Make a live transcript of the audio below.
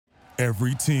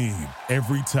Every team,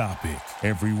 every topic,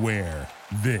 everywhere.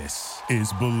 This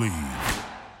is Believe.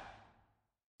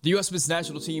 The U.S. men's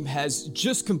national team has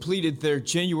just completed their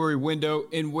January window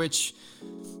in which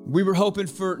we were hoping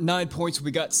for 9 points. We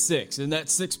got 6, and that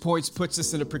 6 points puts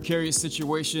us in a precarious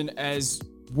situation as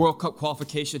World Cup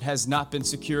qualification has not been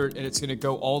secured, and it's going to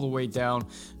go all the way down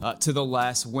to the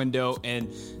last window, and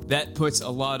that puts a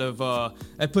lot of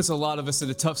us in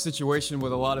a tough situation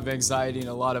with a lot of anxiety and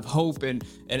a lot of hope and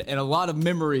a lot of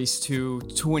memories to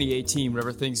 2018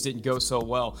 whenever things didn't go so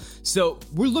well. So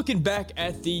we're looking back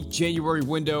at the January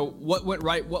window, what went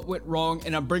right, what went wrong,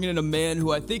 and I'm bringing in a man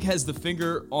who I think has the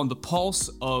finger on the pulse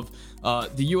of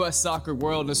the U.S. soccer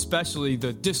world, and especially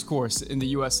the discourse in the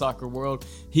U.S. soccer world.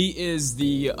 He is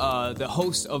the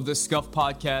host of the Scuffed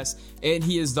Podcast, and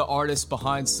he is the artist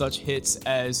behind such hits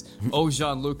as Oh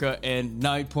Gianluca and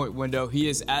 9 Point Window. He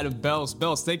is Adam Belz.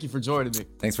 Belz, thank you for joining me.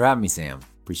 Thanks for having me, Sam.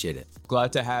 Appreciate it.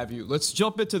 Glad to have you. Let's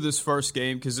jump into this first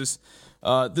game, because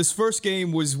this first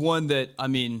game was one that, I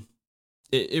mean,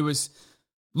 it was,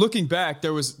 looking back,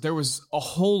 there was a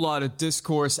whole lot of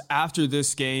discourse after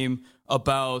this game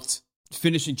about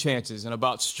finishing chances and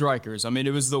about strikers. I mean,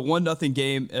 it was the 1-0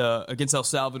 game against El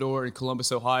Salvador in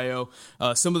Columbus, Ohio.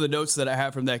 Some of the notes that I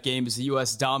have from that game is the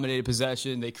U.S. dominated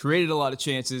possession. They created a lot of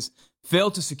chances,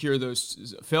 failed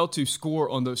to score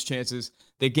on those chances.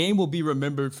 The game will be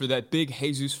remembered for that big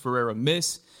Jesus Ferreira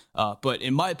miss. But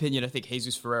in my opinion, I think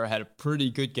Jesus Ferreira had a pretty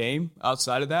good game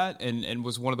outside of that and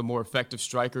was one of the more effective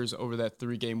strikers over that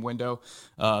 3-game window.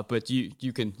 But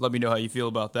you can let me know how you feel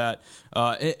about that.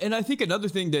 And I think another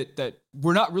thing that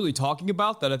we're not really talking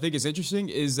about that I think is interesting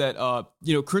is that,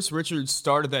 Chris Richards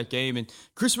started that game, and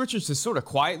Chris Richards has sort of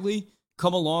quietly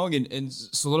come along and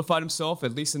solidified himself,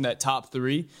 at least in that top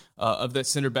 3 of that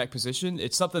center back position.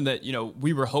 It's something that,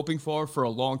 we were hoping for a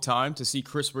long time, to see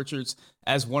Chris Richards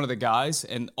as one of the guys.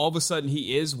 And all of a sudden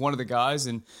he is one of the guys.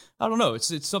 And I don't know,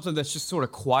 it's something that's just sort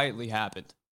of quietly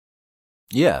happened.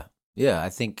 Yeah. I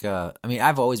think,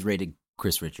 I've always rated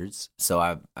Chris Richards. So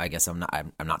I guess I'm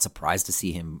not surprised to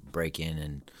see him break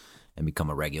in and become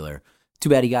a regular. Too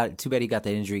bad he got that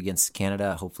injury against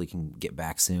Canada. Hopefully he can get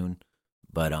back soon.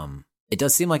 But, it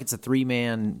does seem like it's a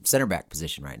 3-man center back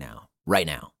position right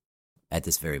now, at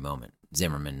this very moment.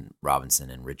 Zimmerman, Robinson,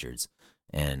 and Richards,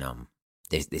 and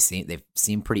they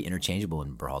seem pretty interchangeable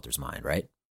in Berhalter's mind, right?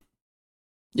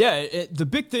 Yeah, the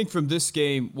big thing from this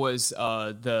game was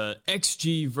the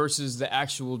XG versus the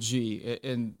actual G,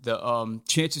 and the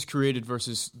chances created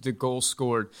versus the goals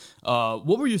scored.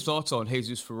 What were your thoughts on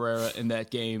Jesus Ferreira in that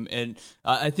game? And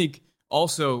I think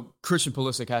also, Christian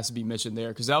Pulisic has to be mentioned there,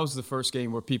 because that was the first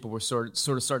game where people were sort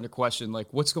of starting to question, like,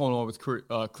 what's going on with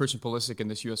Christian Pulisic in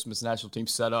this U.S. men's national team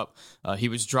setup. He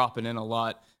was dropping in a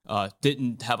lot,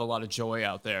 didn't have a lot of joy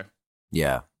out there.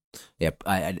 Yeah.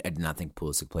 I did not think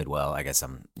Pulisic played well. I guess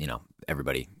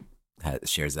everybody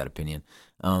shares that opinion.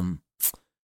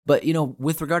 But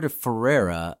with regard to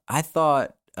Ferreira, I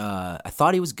thought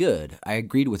he was good. I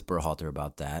agreed with Berhalter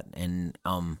about that, and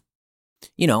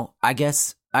I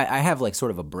guess I have like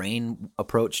sort of a brain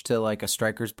approach to like a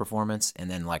striker's performance, and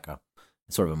then like a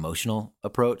sort of emotional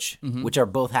approach, which are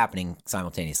both happening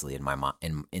simultaneously in my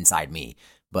mind, inside me.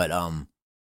 But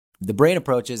the brain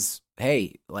approach is,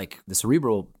 hey, like the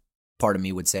cerebral part of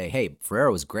me would say, hey,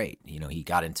 Ferreira was great. He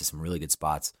got into some really good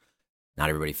spots. Not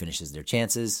everybody finishes their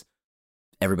chances.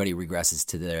 Everybody regresses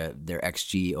to their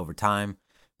XG over time.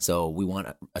 So we want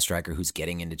a striker who's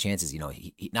getting into chances. He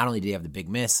not only did he have the big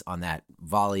miss on that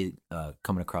volley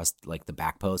coming across like the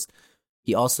back post,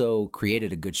 he also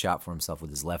created a good shot for himself with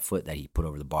his left foot that he put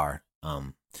over the bar.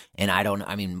 And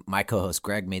my co-host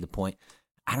Greg made the point.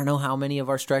 I don't know how many of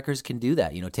our strikers can do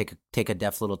that. Take a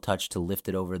deft little touch to lift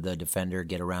it over the defender,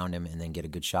 get around him, and then get a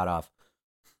good shot off.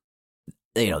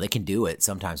 They can do it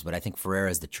sometimes, but I think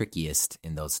Ferreira is the trickiest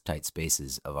in those tight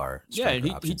spaces of our striker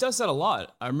options. He does that a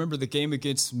lot. I remember the game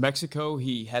against Mexico.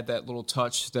 He had that little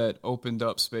touch that opened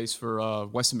up space for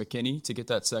Weston McKennie to get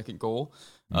that second goal.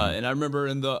 And I remember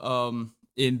in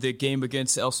the game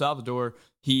against El Salvador,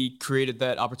 he created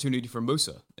that opportunity for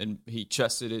Musa, and he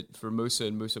chested it for Musa,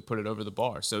 and Musa put it over the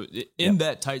bar. So in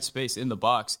that tight space in the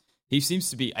box, he seems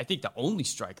to be, I think, the only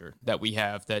striker that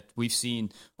we've seen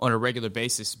on a regular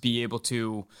basis be able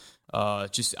to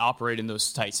just operate in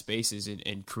those tight spaces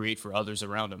and create for others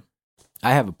around him.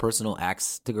 I have a personal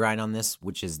axe to grind on this,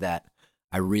 which is that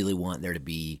I really want there to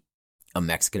be a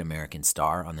Mexican-American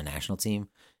star on the national team.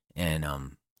 And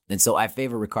so I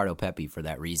favor Ricardo Pepi for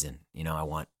that reason. I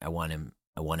want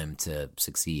him to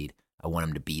succeed. I want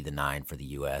him to be the 9 for the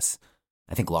U.S.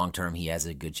 I think long-term he has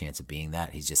a good chance of being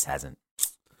that. He just hasn't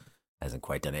hasn't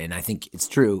quite done it. And I think it's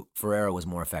true. Ferreira was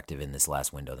more effective in this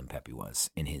last window than Pepe was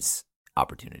in his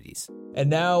opportunities. And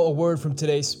now a word from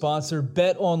today's sponsor.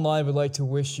 Bet Online would like to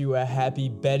wish you a happy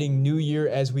betting new year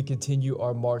as we continue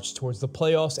our march towards the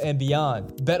playoffs and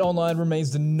beyond. Bet Online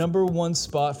remains the #1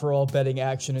 spot for all betting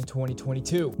action in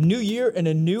 2022. New year and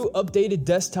a new updated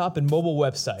desktop and mobile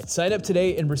website. Sign up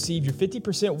today and receive your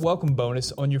 50% welcome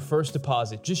bonus on your first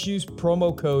deposit. Just use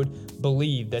promo code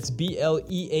BELIEVE, that's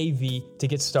BLEAV, to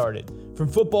get started. From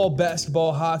football,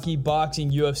 basketball, hockey,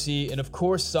 boxing, UFC, and of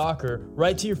course soccer,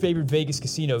 right to your favorite Vegas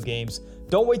casino games,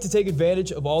 don't wait to take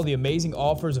advantage of all the amazing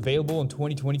offers available in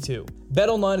 2022.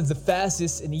 BetOnline is the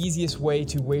fastest and easiest way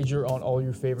to wager on all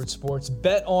your favorite sports.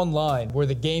 BetOnline, where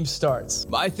the game starts.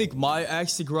 I think my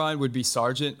axe to grind would be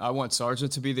Sargent. I want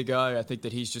Sargent to be the guy. I think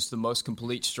that he's just the most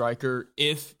complete striker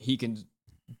if he can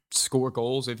score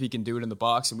goals, if he can do it in the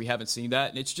box, and we haven't seen that.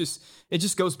 And it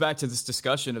just goes back to this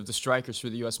discussion of the strikers for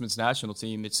the U.S. men's national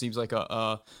team. It seems like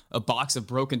a box of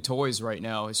broken toys right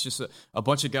now. It's just a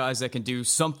bunch of guys that can do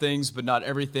some things but not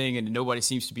everything, and nobody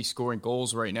seems to be scoring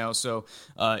goals right now. So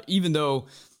even though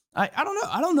I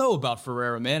don't know about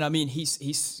Ferreira, man. I mean, he's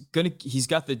got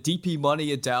the DP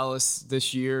money at Dallas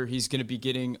this year. He's gonna be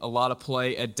getting a lot of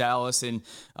play at Dallas, and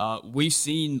we've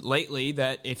seen lately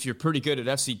that if you're pretty good at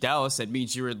FC Dallas, that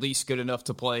means you're at least good enough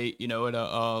to play, in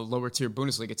a lower tier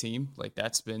Bundesliga team. Like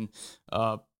that's been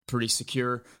pretty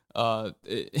secure.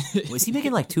 Was he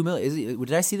making like $2 million?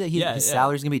 Did I see that his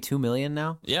salary's gonna be $2 million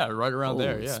now? Yeah, right around Holy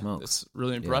there. Yeah, smokes. it's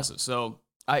really impressive. Yeah. So.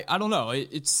 I don't know.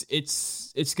 It's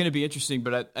going to be interesting,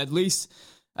 but at least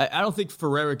I don't think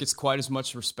Ferreira gets quite as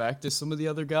much respect as some of the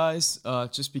other guys,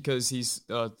 just because he's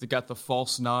got the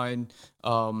false 9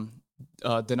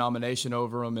 denomination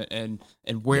over him,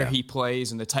 and where he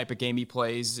plays and the type of game he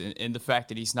plays, and the fact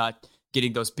that he's not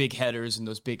getting those big headers and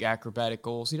those big acrobatic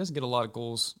goals. He doesn't get a lot of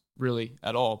goals really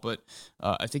at all, but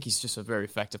I think he's just a very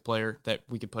effective player that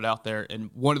we could put out there, and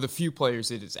one of the few players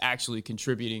that is actually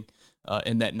contributing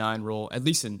in that 9 role, at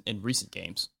least in recent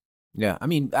games. Yeah, I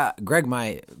mean, Greg,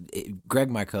 my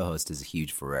co-host, is a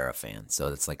huge Ferreira fan, so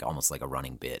it's like almost like a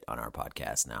running bit on our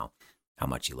podcast now, how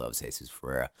much he loves Jesus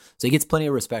Ferreira. So he gets plenty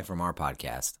of respect from our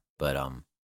podcast, but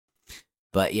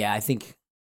yeah, I think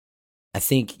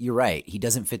you're right. He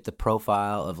doesn't fit the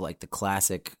profile of like the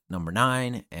classic number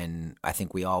 9, and I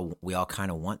think we all kind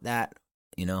of want that,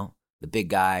 the big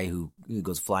guy who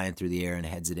goes flying through the air and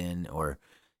heads it in, or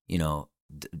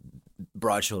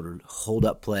broad shoulder hold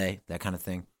up play, that kind of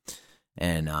thing.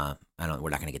 And we're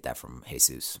not going to get that from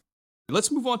Jesus.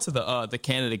 Let's move on to the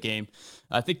Canada game.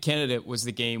 I think Canada was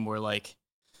the game where, like,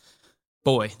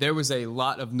 boy, there was a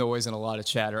lot of noise and a lot of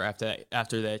chatter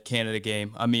after that Canada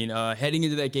game. I mean, heading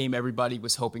into that game, everybody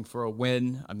was hoping for a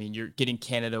win. I mean, you're getting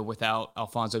Canada without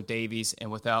Alphonso Davies and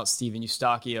without Steven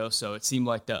Eustachio, so it seemed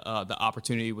like the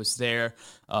opportunity was there.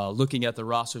 Looking at the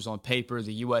rosters on paper,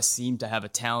 the U.S. seemed to have a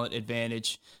talent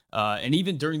advantage. And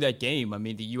even during that game, I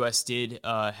mean, the U.S. did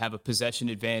have a possession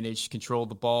advantage, controlled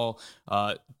the ball,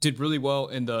 did really well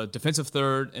in the defensive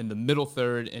third and the middle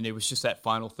third, and it was just that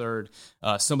final third.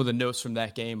 Some of the notes from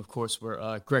that game, of course,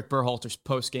 were Greg Berhalter's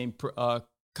post-game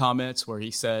comments where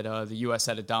he said the U.S.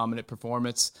 had a dominant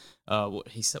performance. What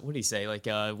did he say? Like,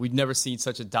 we've never seen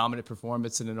such a dominant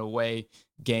performance in an away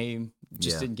game.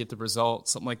 Just didn't get the result,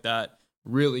 something like that.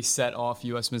 Really set off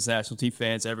U.S. men's national team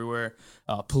fans everywhere.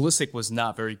 Pulisic was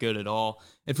not very good at all.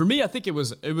 And for me, I think it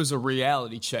was a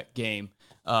reality check game.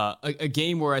 A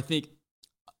game where I think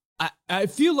I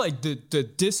feel like the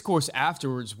discourse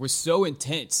afterwards was so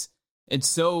intense and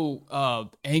so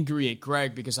angry at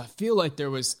Greg, because I feel like there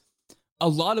was a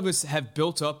lot of us have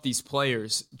built up these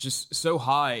players just so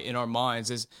high in our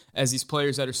minds as these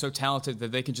players that are so talented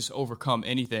that they can just overcome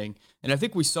anything. And I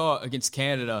think we saw against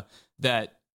Canada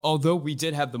that although we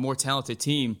did have the more talented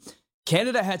team,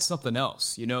 Canada had something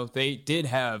else. They did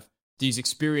have these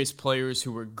experienced players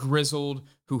who were grizzled,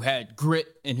 who had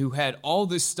grit, and who had all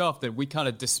this stuff that we kind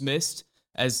of dismissed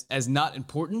as not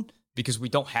important because we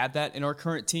don't have that in our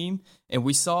current team. And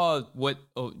we saw what,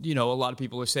 a lot of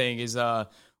people are saying is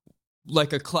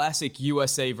like a classic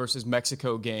USA versus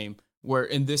Mexico game, where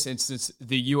in this instance,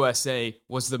 the USA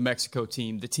was the Mexico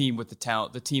team, the team with the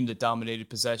talent, the team that dominated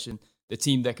possession, the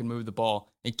team that can move the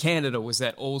ball. And Canada was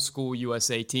that old school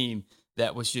USA team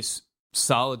that was just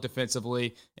solid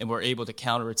defensively and were able to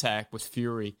counterattack with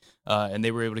fury. And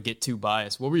they were able to get 2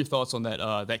 buys. What were your thoughts on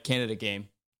that Canada game?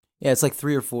 Yeah, it's like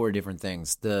 3 or 4 different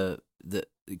things. The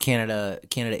Canada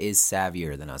is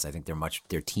savvier than us. I think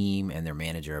their team and their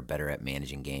manager are better at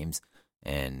managing games,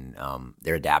 and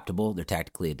they're adaptable. They're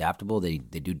tactically adaptable. They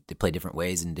play different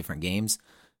ways in different games.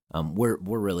 We're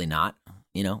really not.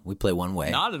 We play one way.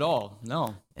 Not at all.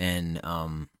 No. And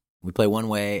we play one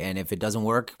way, and if it doesn't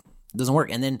work, it doesn't work.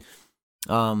 And then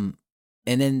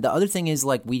the other thing is,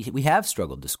 like, we have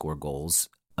struggled to score goals,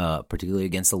 particularly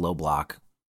against the low block,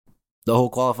 the whole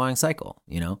qualifying cycle.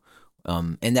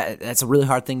 And that's a really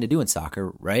hard thing to do in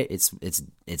soccer, right?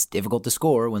 It's difficult to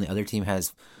score when the other team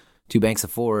has 2 banks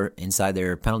of 4 inside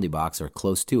their penalty box or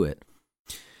close to it.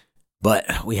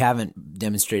 But we haven't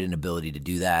demonstrated an ability to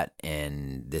do that,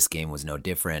 and this game was no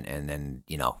different. And then,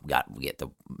 we get the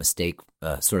mistake,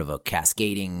 sort of a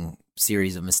cascading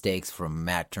series of mistakes from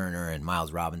Matt Turner and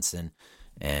Miles Robinson,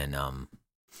 and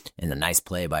a nice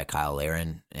play by Kyle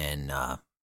Larin, and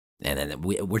then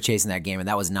we're chasing that game, and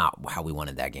that was not how we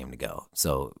wanted that game to go.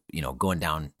 So, going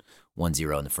down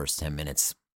 1-0 in the first 10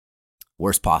 minutes,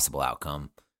 worst possible outcome.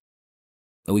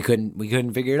 But we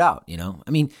couldn't figure it out.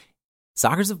 I mean,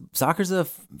 soccer's a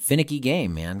finicky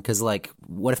game, man. Because, like,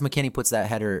 what if McKennie puts that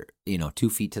header, 2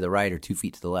 feet to the right or 2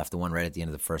 feet to the left, the one right at the end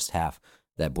of the first half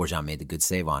that Borjan made the good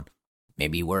save on?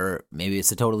 Maybe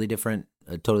it's a totally different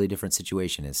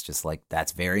situation. It's just like,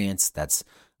 that's variance. That's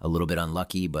a little bit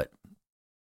unlucky, but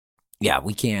yeah,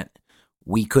 we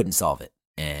couldn't solve it,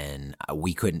 and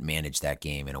we couldn't manage that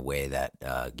game in a way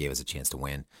that gave us a chance to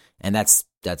win. And that's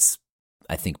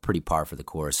I think pretty par for the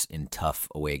course in tough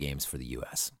away games for the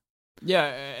U.S.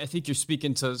 Yeah, I think you're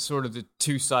speaking to sort of the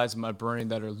two sides of my brain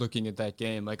that are looking at that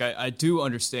game. Like, I do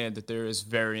understand that there is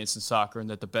variance in soccer and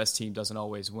that the best team doesn't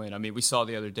always win. I mean, we saw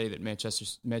the other day that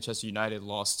Manchester United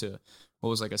lost to what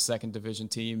was like a second division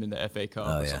team in the FA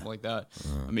Cup or something like that.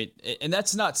 I mean, and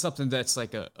that's not something that's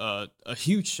like a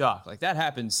huge shock. Like, that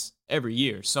happens every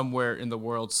year. Somewhere in the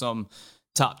world, some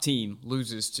top team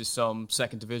loses to some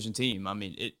second division team. I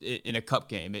mean, it in a cup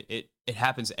game, it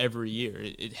happens every year.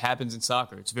 It happens in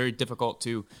soccer. It's very difficult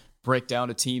to break down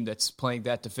a team that's playing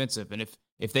that defensive. And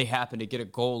if they happen to get a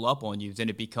goal up on you, then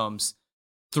it becomes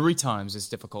 3 times as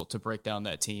difficult to break down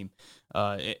that team.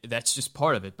 That's just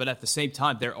part of it. But at the same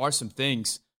time, there are some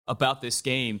things about this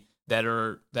game that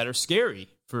are scary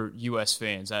for U.S.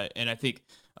 fans. And I think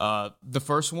the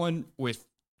first one with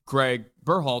Greg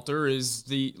Berhalter is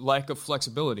the lack of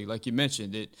flexibility, like you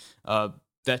mentioned.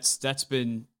 That's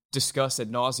been discussed ad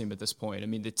nauseum at this point. I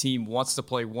mean, the team wants to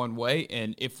play one way,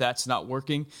 and if that's not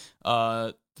working,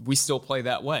 we still play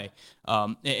that way.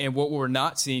 And what we're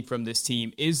not seeing from this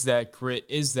team is that grit,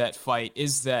 is that fight,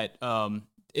 is that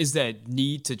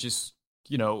need to just,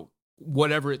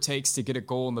 whatever it takes to get a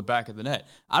goal in the back of the net.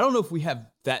 I don't know if we have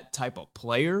that type of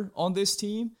player on this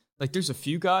team. Like, there's a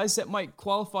few guys that might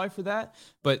qualify for that,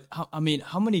 but I mean,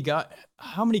 how many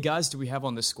guys do we have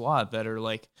on the squad that are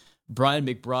like Brian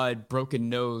McBride, broken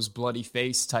nose, bloody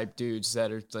face type dudes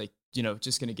that are like,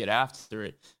 just going to get after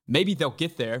it? Maybe they'll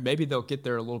get there. Maybe they'll get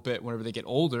there a little bit whenever they get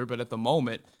older. But at the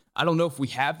moment, I don't know if we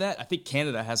have that. I think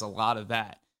Canada has a lot of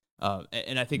that.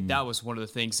 And I think that was one of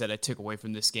the things that I took away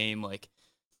from this game. Like,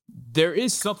 there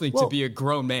is something to be a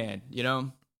grown man,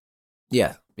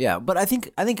 Yeah. Yeah. But I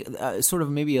think sort of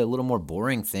maybe a little more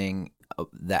boring thing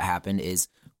that happened is,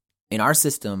 in our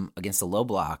system against the low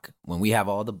block, when we have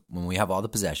all the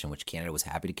possession, which Canada was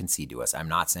happy to concede to us. I'm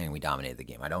not saying we dominated the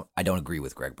game. I don't agree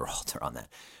with Greg Berhalter on that.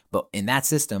 But in that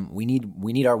system, we need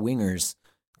our wingers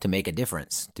to make a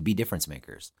difference, to be difference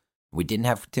makers. We didn't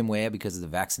have Tim Weah because of the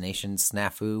vaccination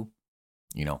snafu,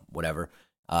 whatever.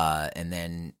 And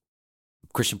then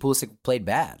Christian Pulisic played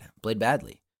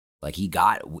badly. Like,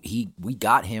 we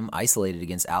got him isolated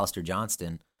against Alistair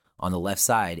Johnston on the left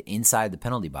side inside the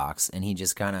penalty box, and he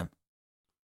just kind of,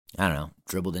 I don't know,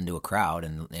 dribbled into a crowd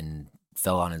and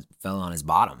fell on his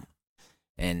bottom.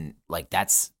 And like,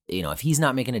 that's, if he's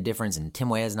not making a difference and Tim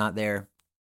Weah is not there,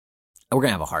 we're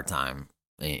gonna have a hard time.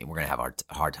 We're gonna have a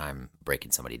hard time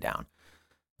breaking somebody down.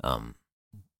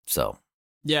 So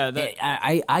yeah,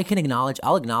 I can acknowledge.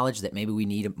 I'll acknowledge that maybe we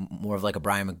need more of like a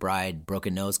Brian McBride,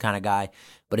 broken nose kind of guy.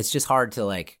 But it's just hard to,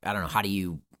 like, I don't know, how do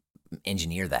you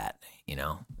engineer that?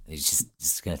 It's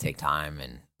just gonna take time,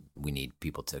 and we need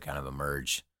people to kind of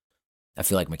emerge. I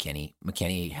feel like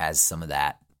McKennie has some of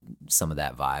that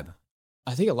vibe.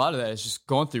 I think a lot of that is just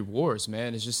going through wars,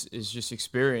 man. It's just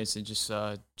experience and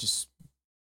just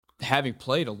having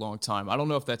played a long time. I don't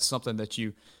know if that's something that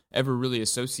you ever really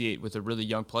associate with a really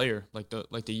young player like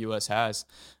the U.S. has.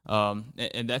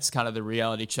 And that's kind of the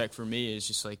reality check for me, is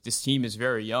just like, this team is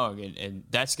very young, and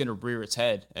that's going to rear its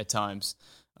head at times.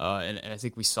 And I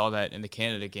think we saw that in the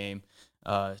Canada game.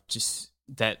 Just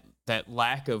that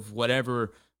lack of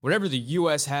whatever the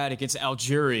U.S. had against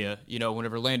Algeria,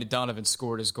 whenever Landon Donovan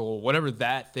scored his goal, whatever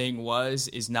that thing was,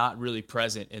 is not really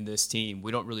present in this team.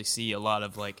 We don't really see a lot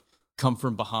of, like, come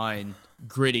from behind,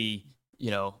 gritty,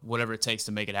 whatever it takes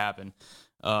to make it happen.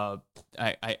 I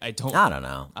don't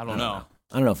know. I don't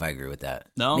know if I agree with that.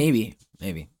 No, maybe.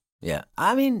 Yeah.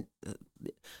 I mean,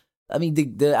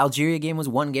 the Algeria game was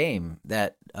one game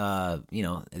that at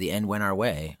the end went our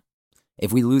way.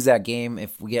 If we lose that game,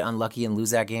 if we get unlucky and lose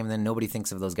that game, then nobody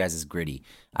thinks of those guys as gritty.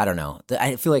 I don't know.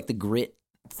 I feel like the grit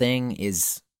thing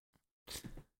it's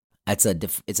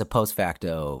a post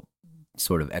facto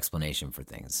sort of explanation for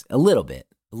things. A little bit.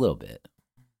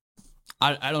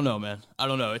 I don't know, man. I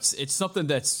don't know. It's something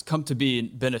that's come to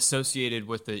been associated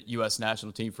with the U.S.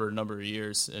 national team for a number of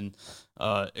years, and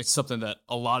it's something that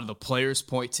a lot of the players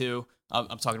point to.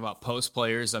 I'm talking about post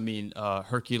players. I mean,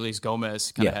 Herculez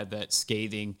Gomez kind of had that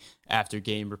scathing after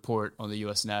game report on the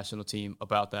U.S. national team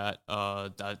about that.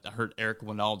 I heard Eric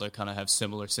Winalda kind of have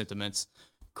similar sentiments.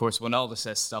 Of course, Winalda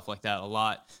says stuff like that a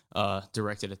lot,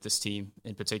 directed at this team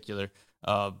in particular.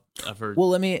 I've heard. Well,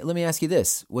 let me ask you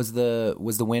this: was the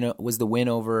win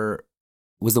over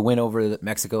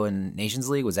Mexico in Nations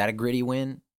League? Was that a gritty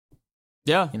win?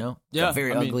 Yeah, a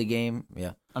very ugly game.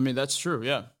 Yeah, I mean that's true.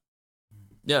 Yeah,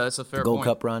 that's a fair the Gold point.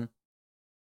 Cup run.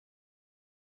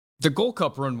 The Gold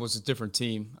Cup run was a different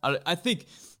team. I think,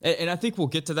 and I think we'll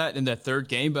get to that in that third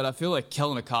game. But I feel like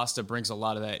Kellen Acosta brings a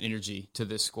lot of that energy to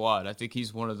this squad. I think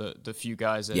he's one of the few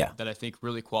guys that I think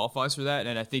really qualifies for that.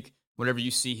 And I think whenever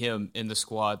you see him in the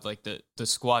squad, like the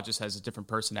squad just has a different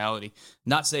personality.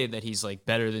 Not saying that he's like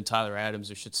better than Tyler Adams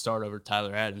or should start over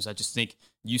Tyler Adams. I just think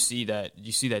you see that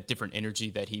different energy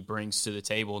that he brings to the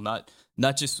table. Not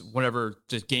just whenever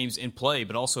the game's in play,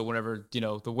 but also whenever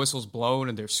the whistle's blown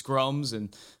and there's scrums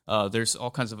and there's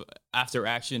all kinds of after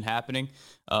action happening.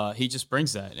 He just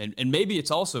brings that, and maybe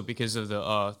it's also because of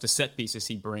the set pieces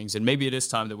he brings, and maybe it is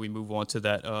time that we move on to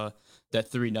that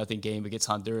 3-0 game against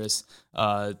Honduras.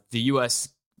 The U.S.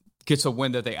 gets a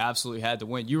win that they absolutely had to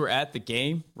win. You were at the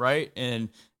game, right? And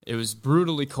it was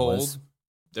brutally cold.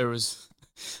 There was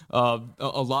a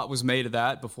lot was made of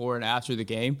that before and after the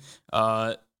game.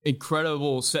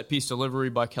 Incredible set piece delivery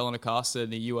by Kellen Acosta,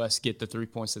 and the U.S. get the 3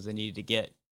 points that they needed to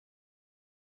get.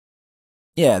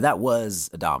 Yeah, that was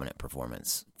a dominant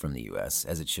performance from the U.S.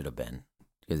 as it should have been.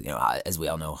 Because as we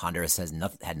all know, Honduras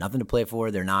had nothing to play for.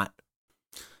 They're not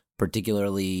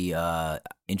particularly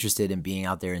interested in being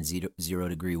out there in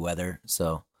 0-degree weather.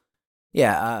 So,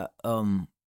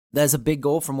 that's a big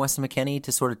goal from Weston McKennie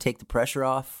to sort of take the pressure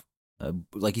off.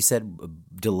 Like you said, a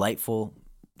delightful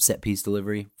set piece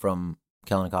delivery from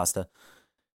Kellen Acosta,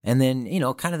 and then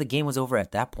kind of the game was over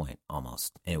at that point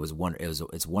almost. And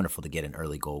it's wonderful to get an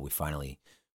early goal. We finally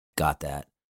got that.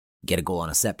 Get a goal on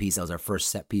a set piece. That was our first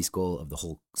set piece goal of the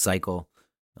whole cycle.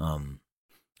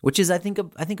 Which is, I think,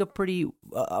 a pretty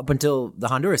up until the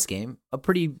Honduras game, a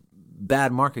pretty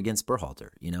bad mark against Berhalter.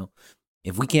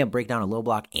 If we can't break down a low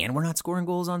block and we're not scoring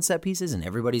goals on set pieces, and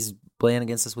everybody's playing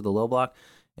against us with a low block,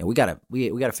 and we gotta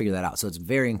figure that out. So it's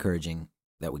very encouraging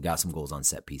that we got some goals on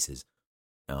set pieces.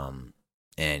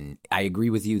 And I agree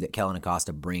with you that Kellen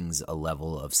Acosta brings a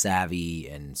level of savvy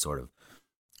and sort of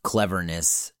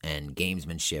cleverness and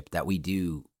gamesmanship that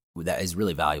is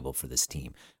really valuable for this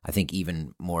team. I think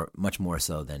much more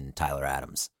so than Tyler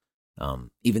Adams.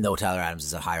 Even though Tyler Adams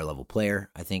is a higher level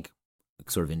player, I think,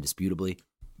 sort of indisputably,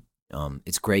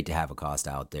 it's great to have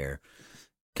Acosta out there,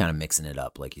 kind of mixing it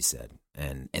up, like you said.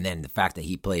 And then the fact that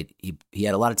he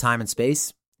had a lot of time and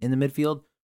space in the midfield,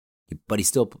 but he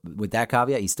still, with that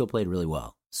caveat, he still played really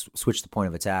well. Switched the point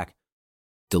of attack,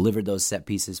 delivered those set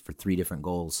pieces for 3 different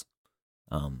goals.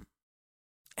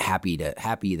 Happy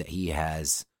that he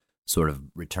has sort of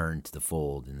returned to the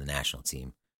fold in the national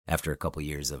team after a couple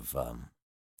years of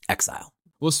exile.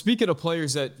 Well, speaking of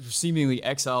players that were seemingly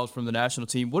exiled from the national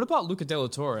team, what about Luca De La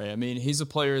Torre? I mean, he's a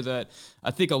player that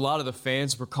I think a lot of the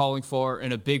fans were calling for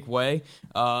in a big way.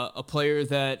 A player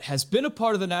that has been a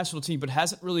part of the national team but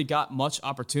hasn't really got much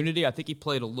opportunity. I think he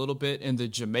played a little bit in the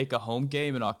Jamaica home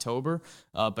game in October.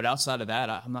 But outside of that,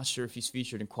 I'm not sure if he's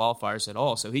featured in qualifiers at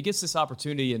all. So he gets this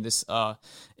opportunity in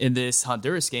this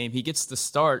Honduras game. He gets the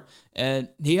start, and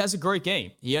he has a great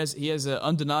game. He has an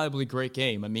undeniably great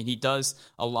game. I mean, he does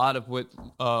a lot of what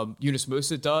Yunus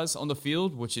Musa does on the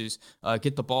field, which is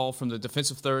get the ball from the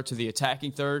defensive third to the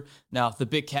attacking third. Now, the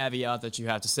big caveat that you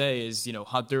have to say is,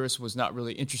 Honduras was not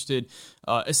really interested,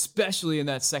 especially in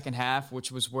that second half,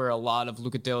 which was where a lot of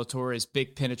Luca De La Torre's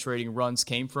big penetrating runs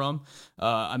came from.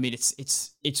 I mean,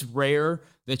 it's rare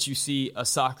that you see a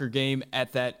soccer game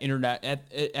at that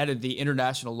at the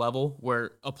international level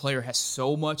where a player has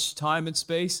so much time and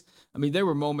space. I mean, there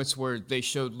were moments where they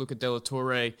showed Luca De La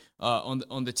Torre on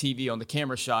the TV, on the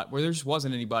camera shot, where there just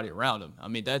wasn't anybody around him. I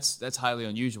mean, that's highly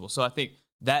unusual. So I think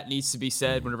that needs to be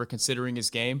said whenever considering his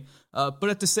game. But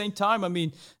at the same time, I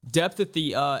mean, depth at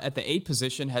the 8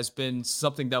 position has been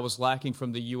something that was lacking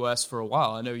from the U.S. for a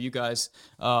while. I know you guys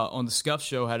on the Scuff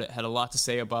show had a lot to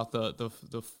say about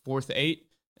the fourth 8.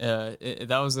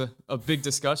 That was a big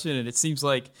discussion, and it seems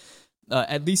like,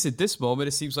 at least at this moment,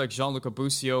 it seems like Gianluca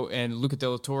Busio and Luca De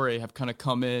La Torre have kind of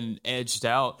come in and edged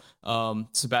out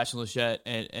Sebastian Lletget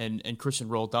and Christian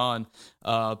Roldan.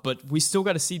 But we still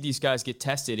got to see these guys get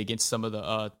tested against some of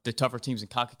the tougher teams in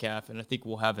CONCACAF, and I think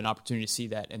we'll have an opportunity to see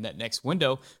that in that next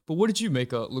window. But what did you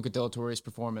make of Luca De La Torre's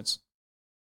performance?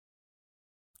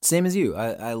 Same as you.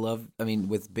 I mean,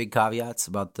 with big caveats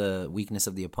about the weakness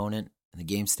of the opponent and the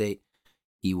game state,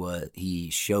 he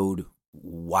showed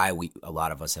why a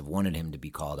lot of us have wanted him to be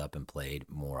called up and played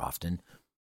more often,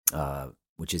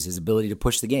 which is his ability to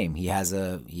push the game. He has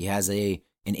an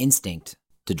instinct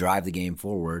to drive the game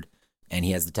forward, and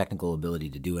he has the technical ability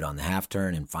to do it on the half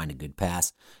turn and find a good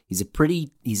pass. He's a pretty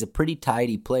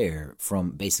tidy player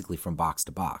from box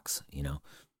to box, you know.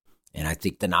 And I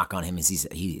think the knock on him is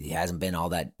he hasn't been all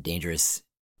that dangerous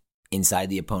inside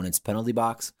the opponent's penalty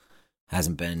box,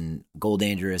 hasn't been goal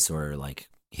dangerous or like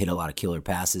hit a lot of killer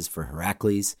passes for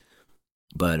Heracles,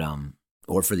 but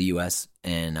or for the U.S.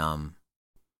 And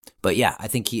but yeah, I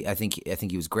think he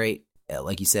was great,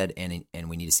 like you said, and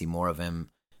we need to see more of him.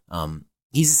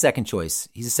 He's a second choice.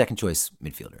 He's a second choice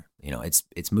midfielder. You know,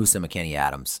 it's Musa McKennie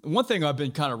Adams. One thing I've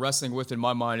been kind of wrestling with in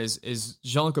my mind is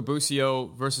Gianluca Busio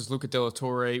versus Luca De La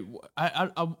Torre.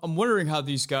 I'm wondering how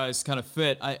these guys kind of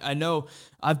fit. I know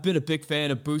I've been a big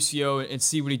fan of Busio and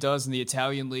see what he does in the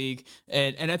Italian league,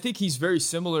 and I think he's very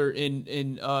similar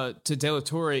to De La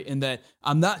Torre in that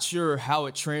I'm not sure how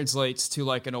it translates to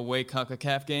like an away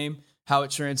CONCACAF game. How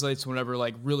it translates whenever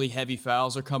like really heavy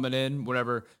fouls are coming in,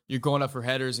 whenever you're going up for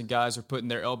headers and guys are putting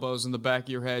their elbows in the back of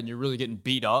your head and you're really getting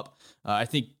beat up. I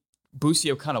think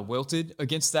Busio kind of wilted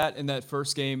against that in that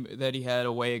first game that he had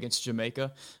away against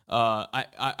Jamaica.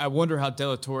 I wonder how De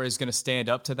La Torre is going to stand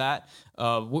up to that.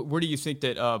 Where do you think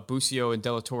that Busio and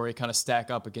De La Torre kind of stack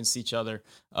up against each other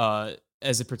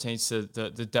as it pertains to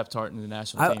the depth chart in the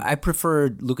national team? I prefer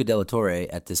Luca De La Torre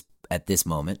at this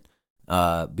moment.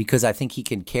 Because I think he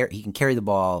can carry the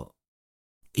ball.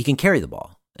 He can carry the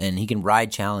ball, and he can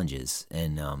ride challenges.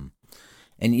 And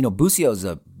you know, Busio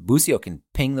can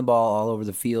ping the ball all over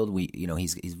the field.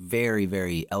 He's very,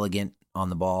 very elegant on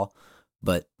the ball,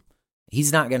 but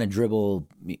he's not going to dribble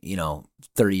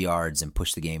 30 yards and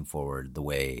push the game forward the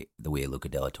way Luca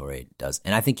De La Torre does.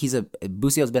 And I think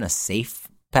Busio's been a safe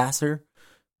passer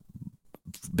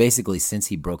basically since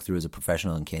he broke through as a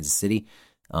professional in Kansas City.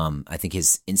 I think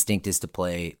his instinct is to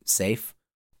play safe,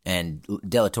 and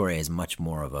De La Torre is much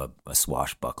more of a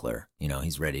swashbuckler. You know,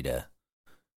 he's ready to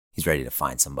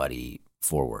find somebody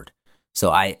forward.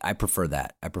 So I prefer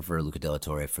that. I prefer Luca De La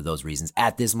Torre for those reasons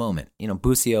at this moment. You know,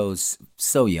 Busio's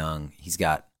so young.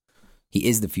 He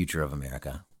is the future of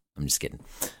America. I'm just kidding.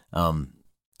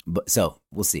 But so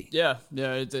we'll see. Yeah.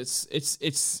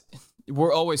 It's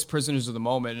we're always prisoners of the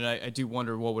moment, and I do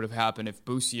wonder what would have happened if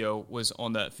Busio was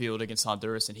on that field against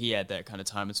Honduras and he had that kind of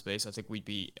time and space. I think we'd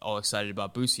be all excited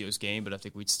about Busio's game, but I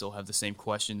think we'd still have the same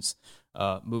questions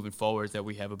moving forward that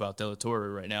we have about De La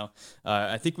Torre right now.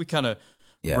 I think we kind of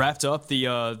wrapped up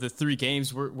the 3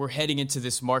 games. We're heading into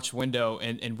this March window,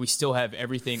 and we still have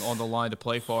everything on the line to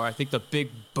play for. I think the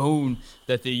big boon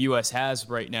that the U.S. has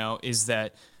right now is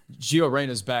that Gio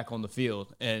Reyna's back on the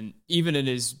field, and even in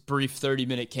his brief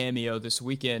 30-minute cameo this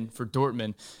weekend for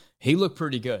Dortmund, he looked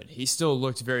pretty good. He still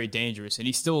looked very dangerous, and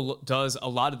he still does a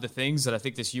lot of the things that I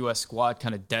think this U.S. squad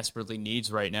kind of desperately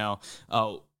needs right now.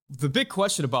 The big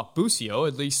question about Busio,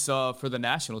 at least for the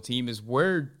national team, is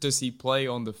where does he play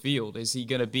on the field? Is he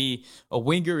going to be a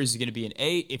winger? Is he going to be an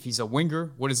 8? If he's a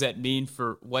winger, what does that mean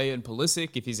for Weah and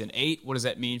Pulisic? If he's an 8, what does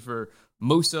that mean for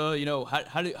Musa? You know,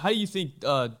 how do you think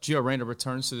Gio Reyna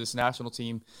returns to this national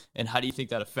team, and how do you think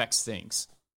that affects things?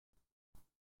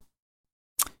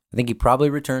 I think he probably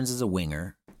returns as a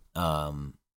winger,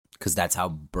 because that's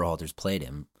how Berhalter's played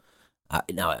him.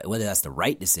 Now, whether that's the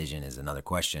right decision is another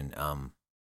question.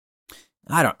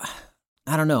 I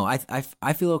don't know.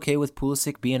 I feel okay with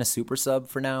Pulisic being a super sub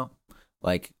for now.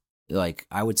 Like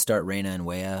I would start Reyna and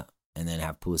Weah, and then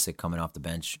have Pulisic coming off the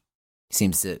bench.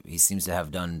 He seems to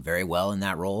have done very well in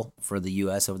that role for the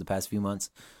U.S. over the past few months,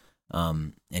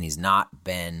 and he's not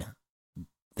been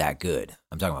that good.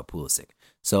 I'm talking about Pulisic.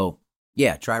 So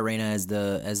yeah, try Reyna as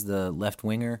the left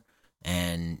winger,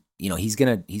 and he's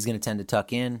gonna tend to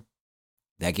tuck in.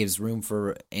 That gives room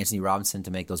for Anthony Robinson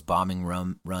to make those bombing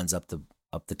runs up the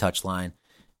touchline,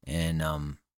 and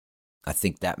I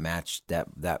think that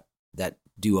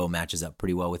duo matches up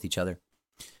pretty well with each other.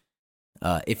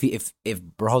 If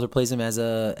Berhalter plays him as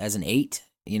an 8,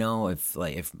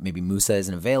 if maybe Musa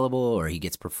isn't available or he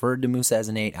gets preferred to Musa as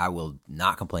an 8, I will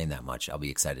not complain that much. I'll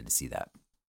be excited to see that.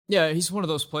 Yeah, he's one of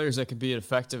those players that can be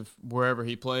effective wherever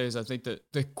he plays. I think that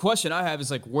the question I have is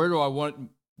like, where do I want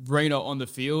Reyna on the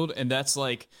field? And that's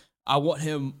like, I want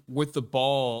him with the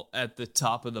ball at the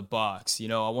top of the box.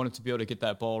 I want him to be able to get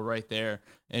that ball right there.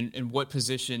 And what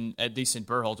position, at least in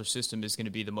Berhalter's system, is going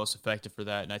to be the most effective for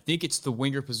that? And I think it's the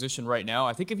winger position right now.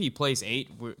 I think if he plays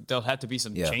 8, there'll have to be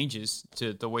some changes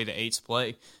to the way the 8s play.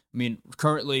 I mean,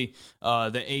 currently,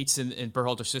 the 8s in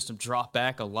Berhalter's system drop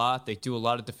back a lot. They do a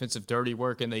lot of defensive dirty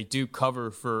work, and they do cover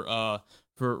for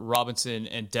Robinson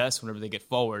and Dest whenever they get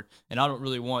forward. And I don't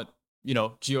really want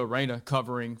Gio Reyna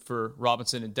covering for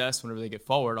Robinson and Dest whenever they get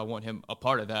forward. I want him a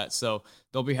part of that. So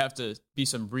there'll have to be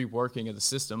some reworking of the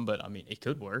system, but I mean, it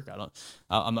could work.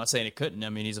 I'm not saying it couldn't. I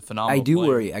mean, he's a phenomenal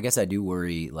player. I guess I do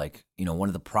worry, like, one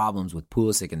of the problems with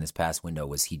Pulisic in this past window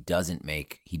was he didn't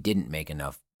make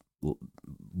enough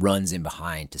runs in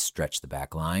behind to stretch the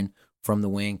back line from the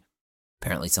wing.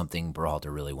 Apparently something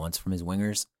Berhalter really wants from his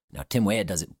wingers. Now, Tim Weah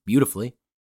does it beautifully.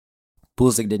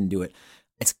 Pulisic didn't do it.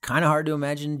 It's kind of hard to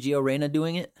imagine Gio Reyna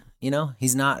doing it.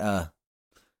 He's not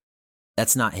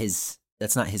that's not his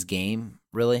game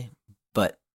really.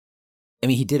 But I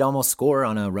mean, he did almost score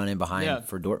on a run in behind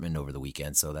for Dortmund over the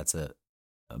weekend, so that's a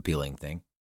appealing thing.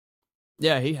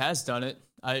 Yeah, he has done it.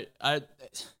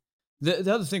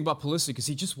 The other thing about Pulisic is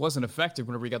he just wasn't effective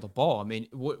whenever he got the ball. I mean,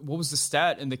 what was the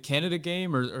stat in the Canada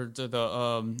game or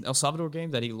the El Salvador game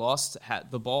that he lost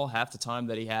the ball half the time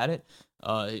that he had it?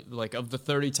 Like of the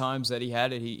 30 times that he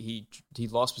had it, he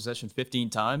lost possession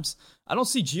 15 times. I don't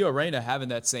see Gio Reyna having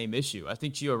that same issue. I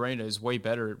think Gio Reyna is way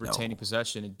better at retaining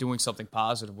possession and doing something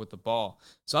positive with the ball.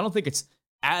 So I don't think it's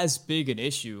as big an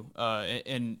issue.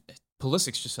 And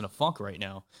Pulisic's just in a funk right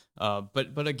now.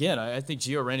 But again, I think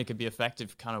Gio Reyna could be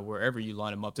effective kind of wherever you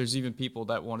line him up. There's even people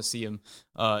that want to see him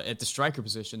at the striker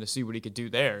position to see what he could do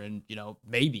there. And,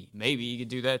 maybe he could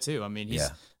do that too. I mean,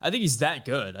 I think he's that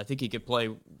good. I think he could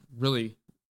play really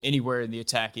anywhere in the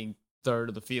attacking third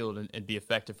of the field and be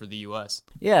effective for the U.S.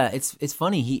 Yeah, it's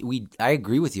funny. I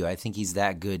agree with you. I think he's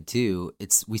that good too.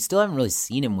 We still haven't really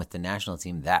seen him with the national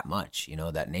team that much.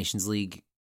 That Nations League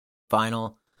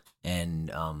final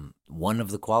and one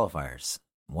of the qualifiers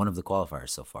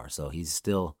so far. So there's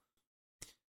still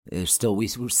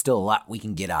a lot we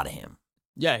can get out of him.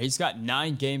 Yeah, he's got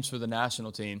 9 games for the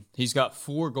national team. He's got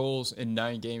 4 goals in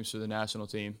 9 games for the national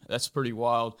team. That's pretty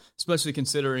wild, especially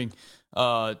considering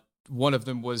one of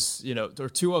them was, or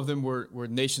 2 of them were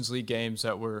Nations League games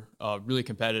that were really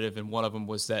competitive, and one of them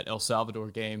was that El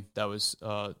Salvador game that was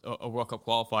a World Cup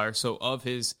qualifier. So of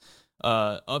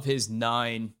his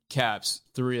 9 caps,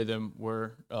 3 of them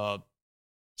were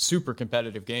super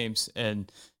competitive games, and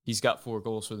he's got 4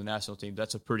 goals for the national team.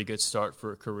 That's a pretty good start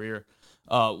for a career.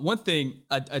 One thing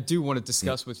I do want to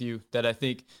discuss with you that I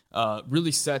think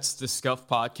really sets the Scuffed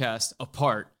Podcast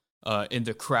apart in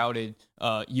the crowded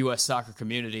U.S. soccer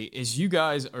community is you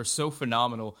guys are so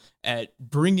phenomenal at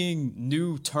bringing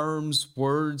new terms,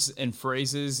 words, and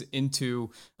phrases into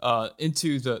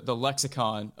the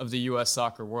lexicon of the U.S.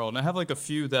 soccer world. And I have like a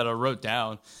few that I wrote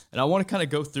down, and I want to kind of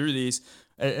go through these.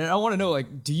 And I want to know,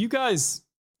 like, do you guys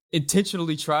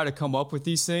intentionally try to come up with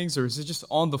these things, or is it just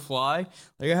on the fly?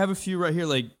 Like, I have a few right here,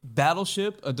 like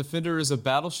battleship. A defender is a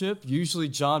battleship. Usually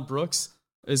John Brooks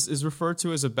is referred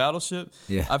to as a battleship.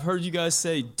 Yeah. I've heard you guys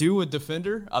say do a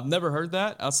defender. I've never heard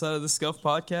that outside of the Scuff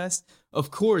Podcast.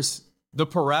 Of course, the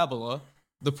parabola,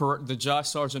 the Josh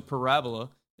Sargent parabola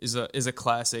is a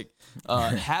classic.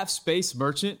 Half space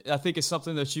merchant, I think, is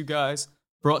something that you guys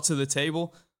brought to the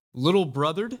table. Little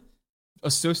brothered,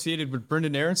 associated with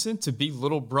Brendan Aronson, to be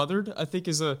little brothered, I think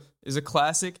is a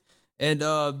classic. And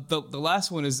the last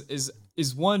one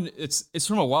is one, it's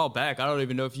from a while back. I don't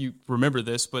even know if you remember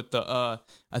this, but I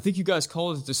think you guys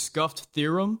call it the Scuffed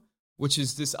theorem, which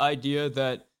is this idea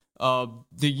that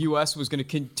the U.S. was going to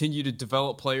continue to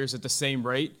develop players at the same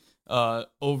rate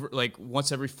over like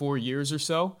once every 4 years or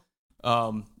so.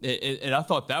 And I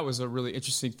thought that was a really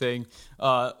interesting thing.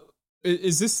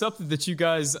 Is this something that you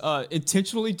guys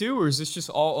intentionally do, or is this just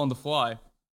all on the fly?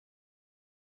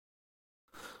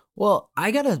 Well, I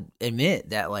gotta admit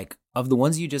that, like, of the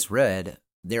ones you just read,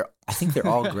 I think they're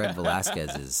all Greg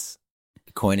Velasquez's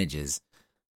coinages,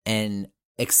 and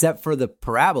except for the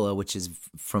parabola, which is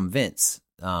from Vince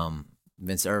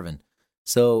Irvin.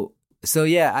 So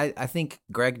yeah, I think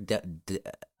Greg.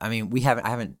 I mean, I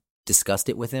haven't discussed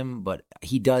it with him, but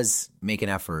he does make an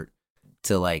effort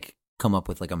to like come up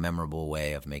with like a memorable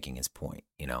way of making his point,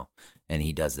 and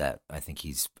he does that. I think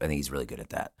he's really good at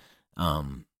that.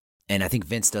 And I think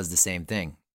Vince does the same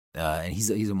thing. And he's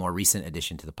a more recent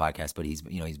addition to the podcast, but he's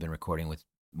been recording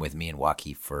with me and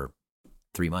Watke for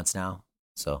 3 months now.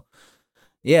 So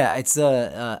yeah, it's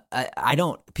I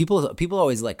don't people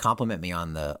always like compliment me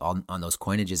on those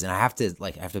coinages, and I have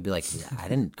to be like, yeah, I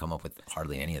didn't come up with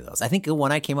hardly any of those. I think the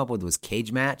one I came up with was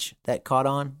cage match that caught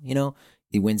on.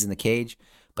 He wins in the cage,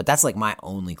 but that's like my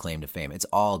only claim to fame. It's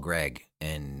all Greg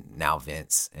and now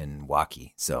Vince and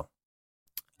Watke. So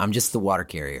I'm just the water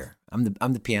carrier. I'm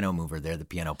the piano mover. They're the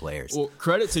piano players. Well,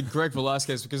 credit to Greg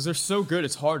Velasquez because they're so good.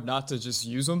 It's hard not to just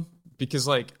use them because,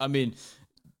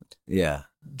 yeah.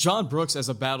 John Brooks as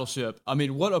a battleship. I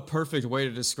mean, what a perfect way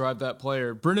to describe that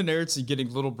player. Brendan Erickson getting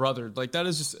little brother. Like, that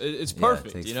is just, it's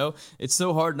perfect, It's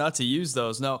so hard not to use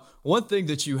those. Now, one thing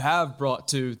that you have brought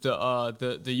to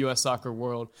the U.S. soccer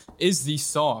world is these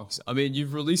songs. I mean,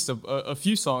 you've released a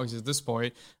few songs at this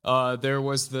point. There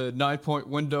was the 9-point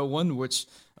window one, which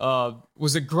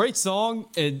was a great song,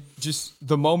 and just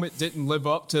the moment didn't live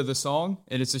up to the song,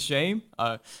 and it's a shame.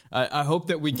 I hope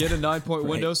that we get a 9-point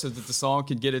window so that the song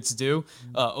can get its due.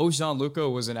 O Gianluca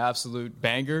was an absolute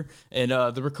banger, and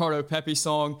the Ricardo Pepi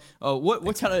song.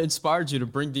 What kind of inspired you to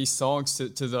bring these songs to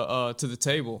the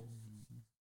table?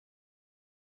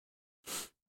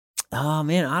 Oh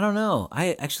man, I don't know.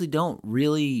 I actually don't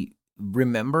really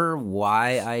remember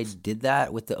why I did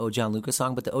that with the O Gianluca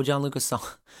song, but the O Gianluca song,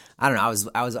 I don't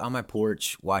know. I was on my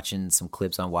porch watching some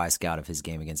clips on Y Scout of his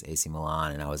game against AC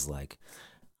Milan, and I was like,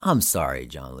 "I'm sorry,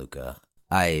 Gianluca.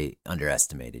 I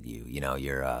underestimated you. You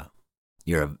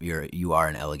are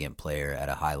an elegant player at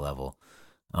a high level."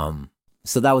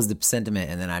 So that was the sentiment,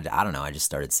 and then I don't know. I just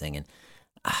started singing.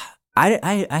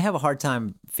 I have a hard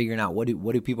time figuring out what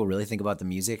do people really think about the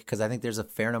music, because I think there's a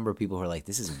fair number of people who are like,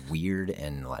 this is weird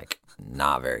and like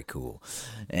not very cool,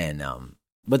 and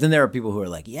but then there are people who are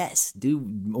like, yes, do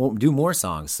more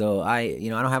songs. So I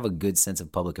don't have a good sense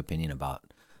of public opinion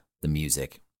about the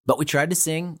music, but we tried to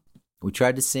sing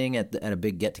at a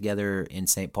big get together in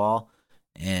St. Paul,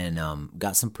 and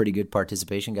got some pretty good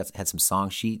participation. Had some song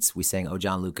sheets. We sang O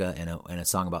Gianluca and a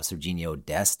song about Serginho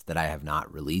Dest that I have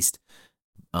not released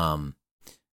to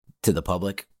the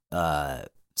public.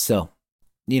 So,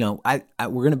 we're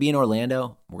going to be in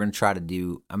Orlando. We're going to try to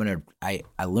do,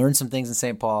 I learned some things in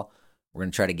St. Paul. We're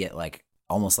going to try to get like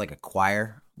almost like a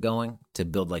choir going to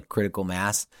build like critical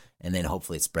mass. And then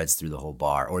hopefully it spreads through the whole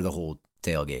bar or the whole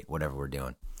tailgate, whatever we're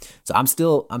doing. So I'm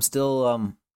still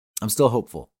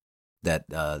hopeful that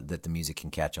the music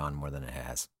can catch on more than it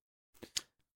has.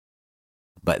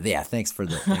 But yeah, thanks for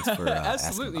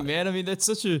absolutely, man. I mean, that's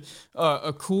such a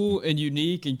cool and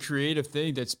unique and creative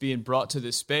thing that's being brought to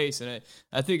this space, and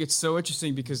I think it's so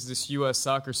interesting because this U.S.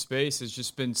 soccer space has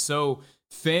just been so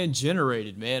fan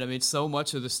generated, man. I mean, so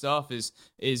much of the stuff is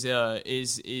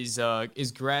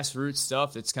grassroots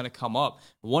stuff that's kind of come up.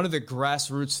 One of the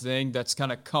grassroots thing that's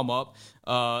kind of come up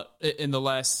in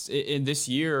this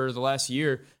year or the last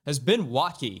year has been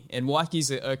Watke, and Watke's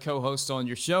a co-host on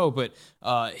your show, but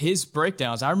his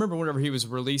breakdowns, I remember whenever he was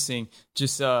releasing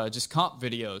just comp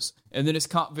videos, and then his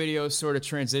comp videos sort of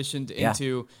transitioned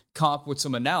into comp with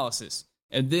some analysis,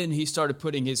 and then he started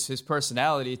putting his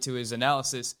personality to his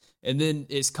analysis, and then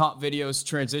his comp videos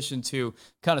transition to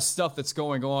kind of stuff that's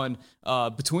going on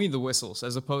between the whistles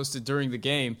as opposed to during the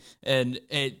game. And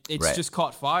it's right. Just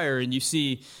caught fire. And you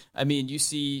see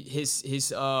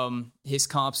his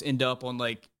comps end up on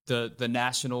like the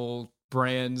national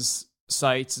brands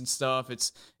sites and stuff.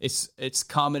 It's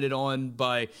commented on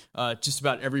by just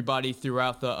about everybody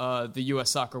throughout the U.S.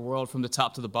 soccer world from the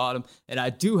top to the bottom. And I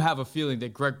do have a feeling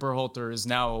that Greg Berhalter is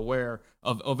now aware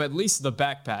of at least the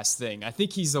back pass thing. I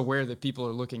think he's aware that people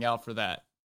are looking out for that.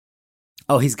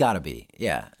 Oh, he's got to be.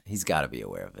 Yeah, he's got to be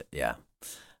aware of it. Yeah,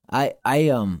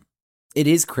 it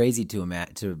is crazy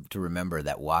to remember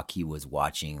that Watke was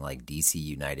watching like DC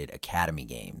United Academy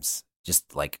games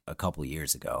just like a couple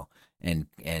years ago, and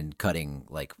cutting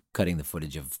the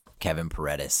footage of Kevin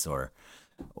Paredes or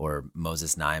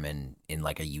Moses Nyman in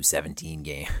like a U17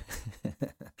 game.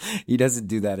 He doesn't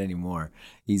do that anymore.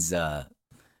 He's gone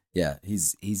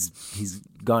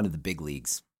to the big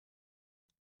leagues.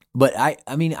 But I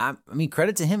mean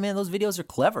credit to him, man. Those videos are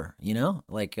clever,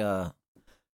 like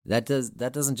that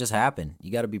doesn't just happen.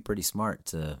 You got to be pretty smart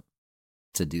to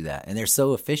do that. And they're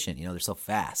so efficient, they're so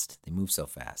fast. They move so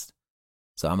fast.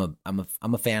 So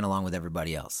I'm a fan along with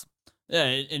everybody else. Yeah,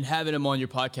 and having him on your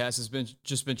podcast has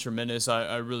been tremendous.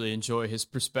 I really enjoy his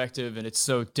perspective, and it's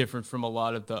so different from a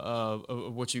lot of the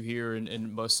of what you hear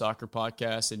in most soccer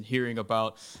podcasts, and hearing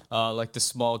about like the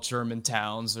small German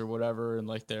towns or whatever, and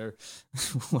like their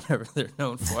whatever they're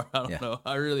known for. I don't know.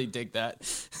 I really dig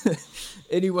that.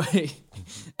 Anyway,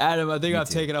 Adam, I think I've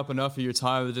taken up enough of your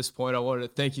time at this point. I wanted to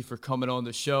thank you for coming on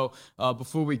the show.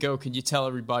 Before we go, can you tell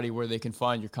everybody where they can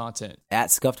find your content?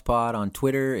 At Scuffed Pod on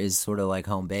Twitter is sort of like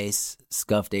home base.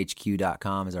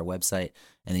 ScuffedHQ.com is our website.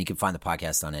 And then you can find the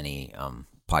podcast on any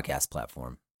podcast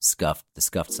platform. The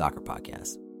Scuffed Soccer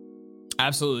Podcast.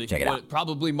 Absolutely. Check it out.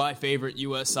 Probably my favorite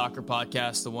U.S. soccer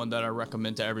podcast, the one that I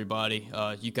recommend to everybody.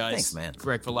 You guys, thanks, man.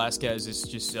 Greg Velasquez is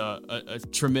just a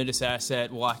tremendous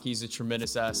asset. Watke's a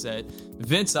tremendous asset.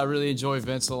 Vince, I really enjoy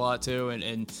Vince a lot too,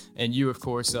 and you, of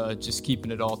course, just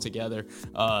keeping it all together.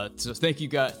 So thank you,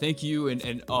 guys. Thank you,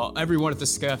 and everyone at the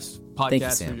Scuffed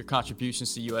Podcast for your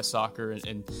contributions to U.S. soccer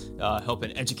and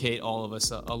helping educate all of us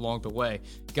along the way.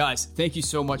 Guys, thank you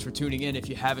so much for tuning in. If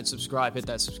you haven't subscribed, hit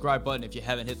that subscribe button. If you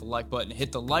haven't hit the like button,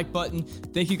 hit the like button.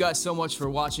 Thank you guys so much for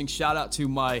watching. Shout out to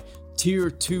my Tier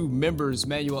 2 members,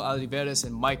 Manuel Oliveras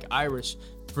and Mike Irish.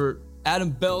 For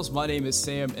Adam Belz, my name is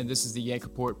Sam, and this is the Yank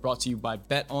Report brought to you by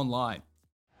Bet Online.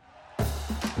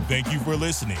 Thank you for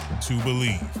listening to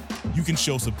Believe. You can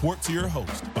show support to your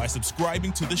host by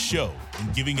subscribing to the show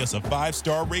and giving us a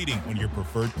 5-star rating on your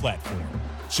preferred platform.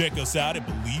 Check us out at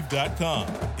Believe.com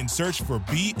and search for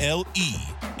BLEAV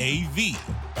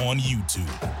on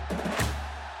YouTube.